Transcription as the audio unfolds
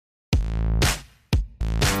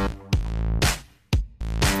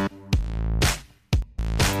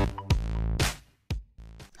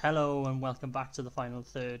Hello and welcome back to the final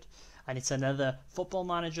third, and it's another Football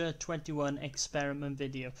Manager 21 experiment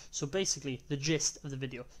video. So basically the gist of the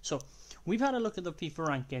video, so we've had a look at the FIFA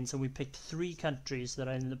rankings and we picked 3 countries that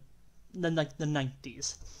are in the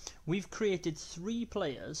 90s. We've created 3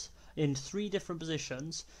 players in 3 different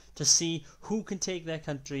positions to see who can take their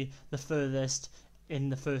country the furthest in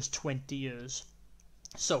the first 20 years.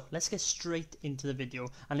 So let's get straight into the video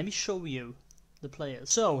and let me show you the players.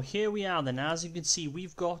 So here we are then. As you can see,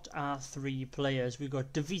 we've got our 3 players. We've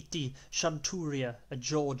got Daviti Shanturia, a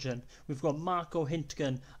Georgian. We've got Marco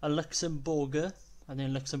Hintgen, a Luxembourger. I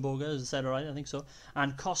think Luxembourger, is that right? I think so.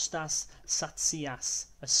 And Kostas Satsias,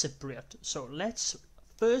 a Cypriot. So let's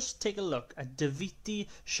first take a look at Daviti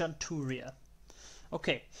Shanturia.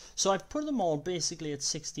 Okay, so I've put them all basically at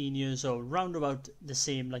 16 years old, round about the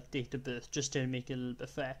same like date of birth, just to make it a little bit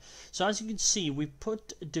fair. So as you can see, we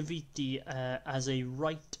put Daviti as a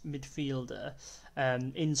right midfielder.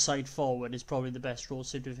 Inside forward is probably the best role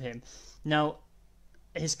suited for him. Now,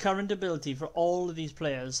 his current ability for all of these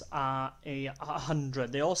players are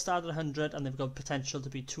 100. They all start at 100 and they've got potential to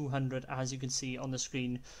be 200, as you can see on the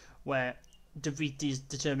screen, where Daviti's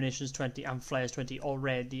determination is 20 and Flair is 20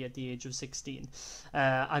 already at the age of 16.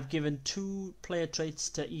 I've given 2 player traits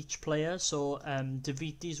to each player. So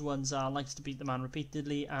Daviti's ones are likes to beat the man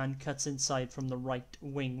repeatedly and cuts inside from the right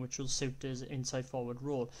wing, which will suit his inside forward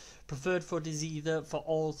role. Preferred foot is either for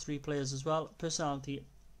all 3 players as well. Personality,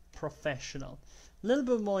 professional. A little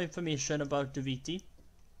bit more information about Daviti.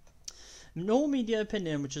 No media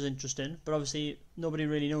opinion, which is interesting, but obviously nobody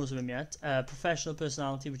really knows of him yet. Professional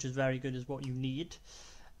personality, which is very good, is what you need.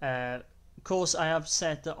 Of course, I have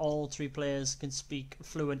said that all 3 players can speak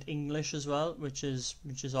fluent English as well, which is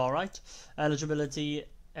alright. Eligibility,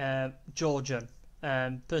 Georgian.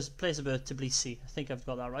 Place of birth, Tbilisi. I think I've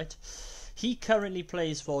got that right. He currently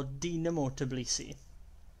plays for Dinamo Tbilisi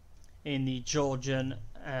in the Georgian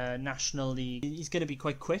National League. He's going to be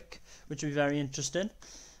quite quick, which will be very interesting.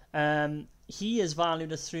 He is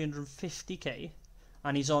valued at 350k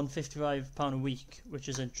and he's on £55 a week, which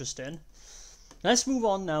is interesting. Let's move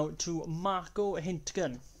on now to Marco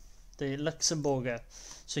Hintgen, the Luxembourger.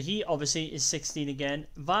 So he obviously is 16 again,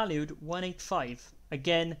 valued 185.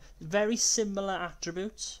 Again, very similar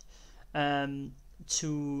attributes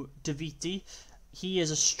to Daviti. He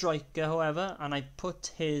is a striker, however, and I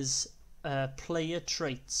put his player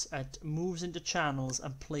traits at moves into channels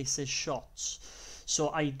and places shots.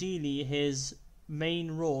 So ideally his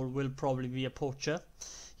main role will probably be a poacher.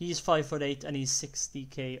 He's 5'8" and he's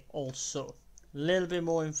 60k also. A little bit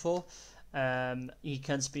more info. He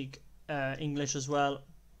can speak English as well,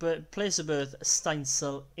 but place of birth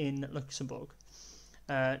Steinsel in Luxembourg.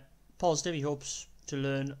 Positive, he hopes to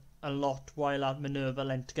learn a lot while at Minerva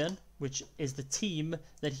Lentgen, which is the team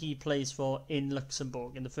that he plays for in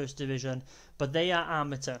Luxembourg in the first division, but they are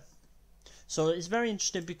amateur. So it's very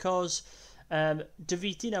interesting because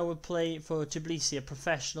Daviti now will play for Tbilisi, a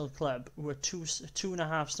professional club with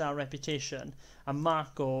 2.5-star reputation, and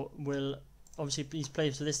Marco will obviously he's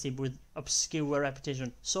playing for this team with obscure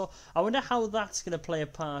reputation. So I wonder how that's going to play a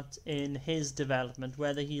part in his development,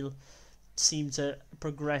 whether he'll seem to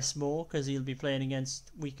progress more because he'll be playing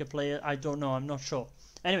against weaker players. I don't know, I'm not sure.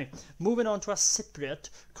 Anyway, moving on to a Cypriot,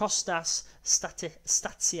 Kostas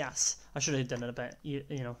Statsias. I should have done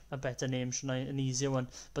it a better name, shouldn't I? An easier one,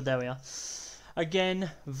 but there we are.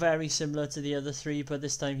 Again, very similar to the other 3, but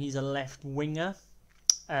this time he's a left winger.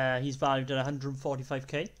 He's valued at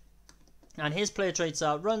 145k. And his player traits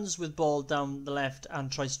are runs with ball down the left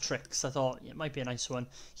and tries tricks. I thought it might be a nice one.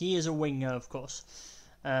 He is a winger, of course.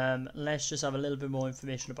 Let's just have a little bit more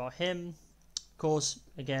information about him. Of course,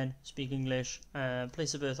 again, speak English.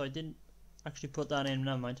 Place of birth, I didn't actually put that in,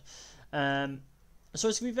 never mind. So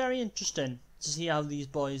it's going to be very interesting to see how these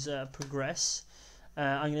boys progress.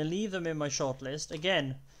 I'm going to leave them in my shortlist.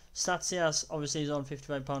 Again, Statsias obviously is on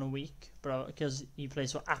 £55 a week, but because he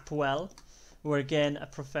plays for Apoel, who are again a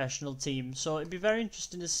professional team. So it'd be very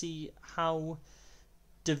interesting to see how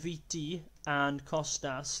Daviti and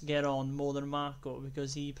Kostas get on more than Marco,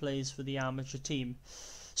 because he plays for the amateur team.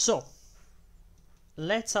 So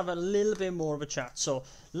let's have a little bit more of a chat. So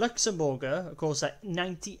Luxembourger, of course, at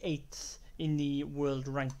 98th in the world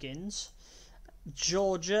rankings.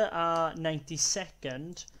 Georgia are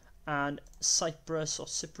 92nd, and Cyprus or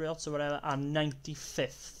Cypriots or whatever are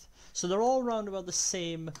 95th. So they're all round about the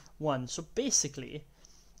same one. So basically,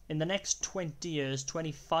 in the next 20 years,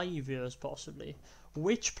 25 years possibly,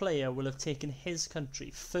 which player will have taken his country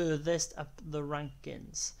furthest up the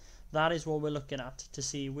rankings? That is what we're looking at to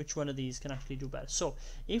see which one of these can actually do better. So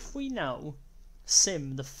if we now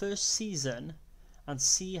sim the first season and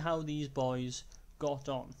see how these boys got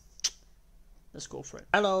on. Let's go for it.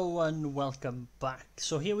 Hello and welcome back.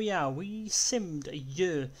 So here we are. We simmed a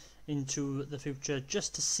year into the future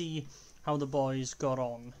just to see how the boys got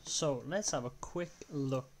on. So let's have a quick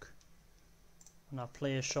look on our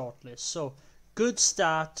player shortlist. So good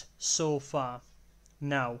start so far.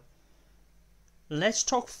 Now let's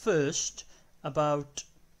talk first about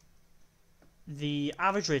the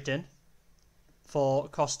average rating for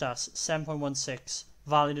Costas, 7.16,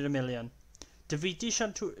 valued at $1 million. Daviti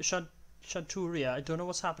Chanturia, I don't know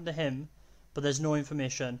what's happened to him, but there's no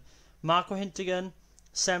information. Marco Hintigan,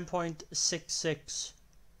 7.66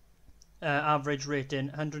 average rating,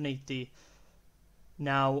 180.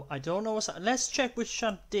 Now, I don't know what's happened. Let's check with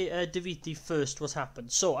Daviti first what's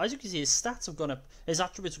happened. So, as you can see, his stats have gone up, his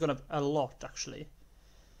attributes have gone up a lot, actually.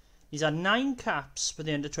 He's had 9 caps for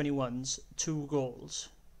the under-21s, 2 goals.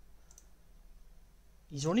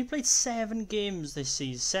 He's only played 7 games this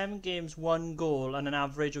season. 7 games, 1 goal, and an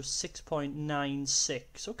average of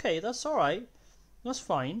 6.96. Okay, that's alright. That's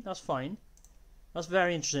fine, that's fine. That's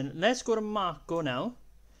very interesting. Let's go to Marco now.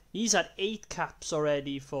 He's had 8 caps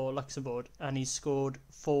already for Luxembourg, and he's scored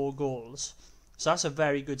 4 goals. So that's a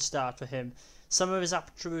very good start for him. Some of his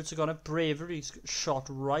attributes have gone up. Bravery, he's shot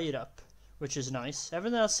right up, which is nice.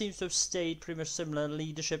 Everything else seems to have stayed pretty much similar.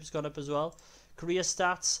 Leadership's gone up as well. Career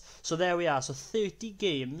stats, so there we are. So 30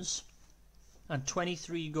 games and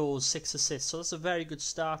 23 goals, 6 assists. So that's a very good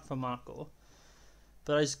start for Marco.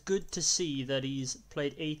 But it's good to see that he's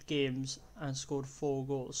played 8 games and scored 4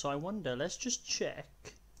 goals. So I wonder, let's just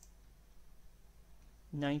check.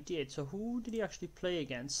 98. So who did he actually play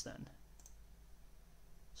against then?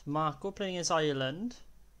 So Marco playing against Ireland,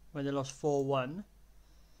 where they lost 4-1.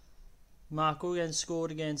 Marco again scored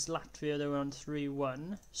against Latvia, they were on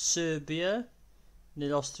 3-1. Serbia, they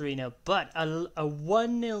lost 3-0. But a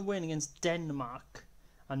 1-0 win against Denmark,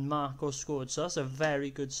 and Marco scored. So that's a very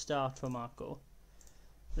good start for Marco.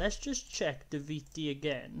 Let's just check Daviti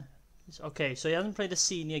again. Okay, so he hasn't played a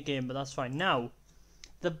senior game, but that's fine. Now,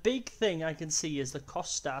 the big thing I can see is that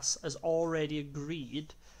Costas has already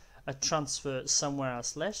agreed a transfer somewhere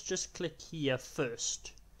else. Let's just click here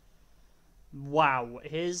first. Wow,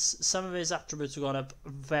 some of his attributes have gone up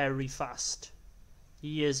very fast.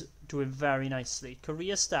 He is doing very nicely.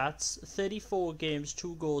 Career stats, 34 games,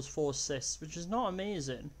 2 goals, 4 assists, which is not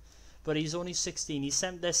amazing. But he's only 16.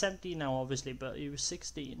 They're 17 now, obviously, but he was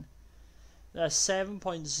 16. They're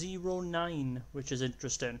 7.09, which is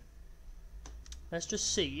interesting. Let's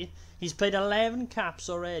just see. He's played 11 caps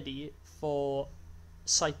already for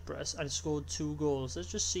Cyprus and scored 2 goals.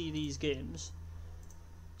 Let's just see these games.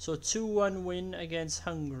 So 2-1 win against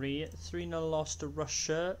Hungary, 3-0 loss to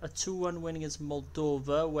Russia, a 2-1 win against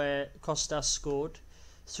Moldova where Costas scored,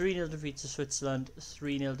 3-0 defeat to Switzerland,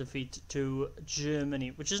 3-0 defeat to Germany,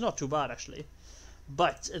 which is not too bad actually.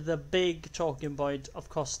 But the big talking point of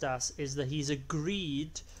Costas is that he's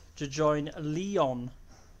agreed to join Lyon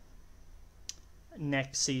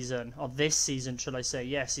next season, or this season should I say.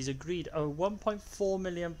 Yes, he's agreed, 1.4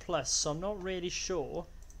 million plus, so I'm not really sure.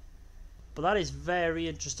 But that is very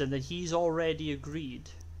interesting that he's already agreed.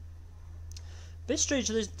 Bit strange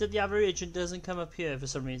that the average agent doesn't come up here for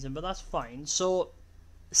some reason, but that's fine. So,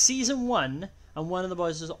 season 1, and one of the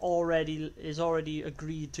boys is already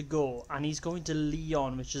agreed to go, and he's going to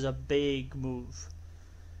Lyon, which is a big move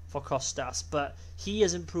for Costas. But he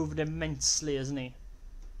has improved immensely, hasn't he?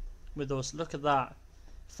 With those, look at that,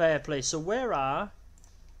 fair play. So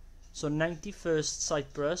 91st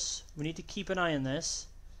Cyprus. We need to keep an eye on this.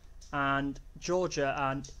 And Georgia,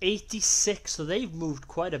 and 86, so they've moved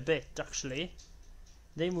quite a bit actually.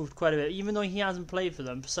 They moved quite a bit, even though he hasn't played for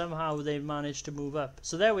them. Somehow they've managed to move up.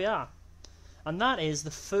 So there we are, and that is the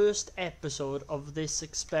first episode of this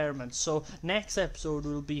experiment. So next episode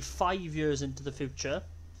will be 5 years into the future,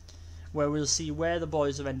 where we'll see where the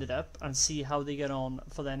boys have ended up and see how they get on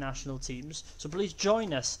for their national teams. So please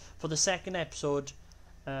join us for the second episode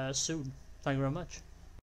soon. Thank you very much.